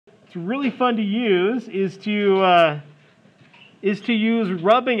it's really fun to use is to use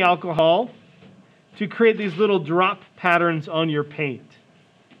rubbing alcohol to create these little drop patterns on your paint.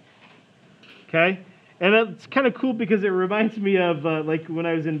 Okay, and it's kind of cool because it reminds me of like when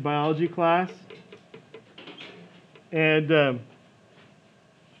I was in biology class, and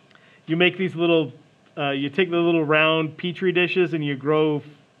you make these little, you take the little round petri dishes and you grow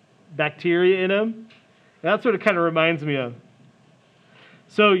bacteria in them. And that's what it kind of reminds me of.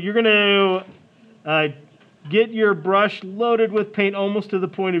 So you're going to get your brush loaded with paint almost to the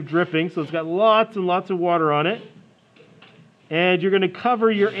point of dripping. So it's got lots and lots of water on it. And you're going to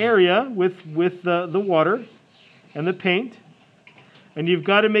cover your area with the water and the paint. And you've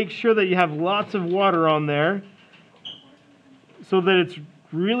got to make sure that you have lots of water on there so that it's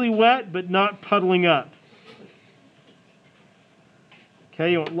really wet but not puddling up.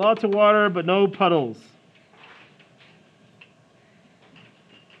 Okay, you want lots of water but no puddles.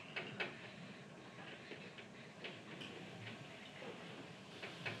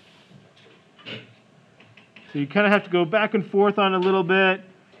 So you kind of have to go back and forth on it a little bit.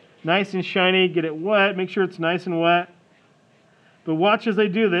 Nice and shiny, get it wet, make sure it's nice and wet. But watch as I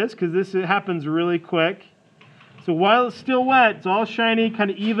do this, because this happens really quick. So while it's still wet, it's all shiny,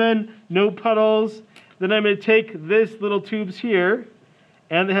 kind of even, no puddles. Then I'm going to take this little tubes here,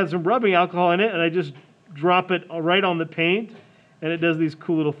 and it has some rubbing alcohol in it, and I just drop it right on the paint, and it does these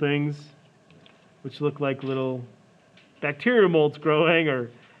cool little things, which look like little bacteria molds growing, or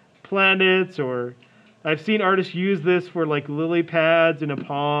planets, or I've seen artists use this for like lily pads in a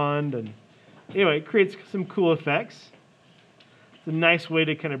pond, and anyway, it creates some cool effects. It's a nice way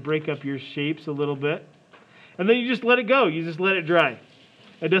to kind of break up your shapes a little bit. And then you just let it go. You just let it dry.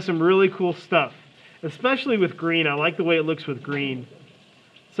 It does some really cool stuff, especially with green. I like the way it looks with green.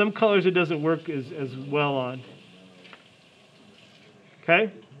 Some colors it doesn't work as well on.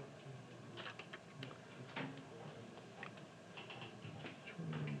 Okay?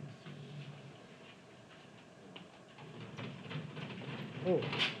 Oh.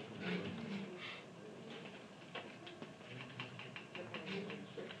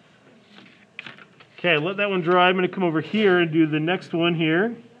 Okay, let that one dry. I'm going to come over here and do the next one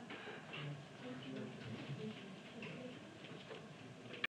here.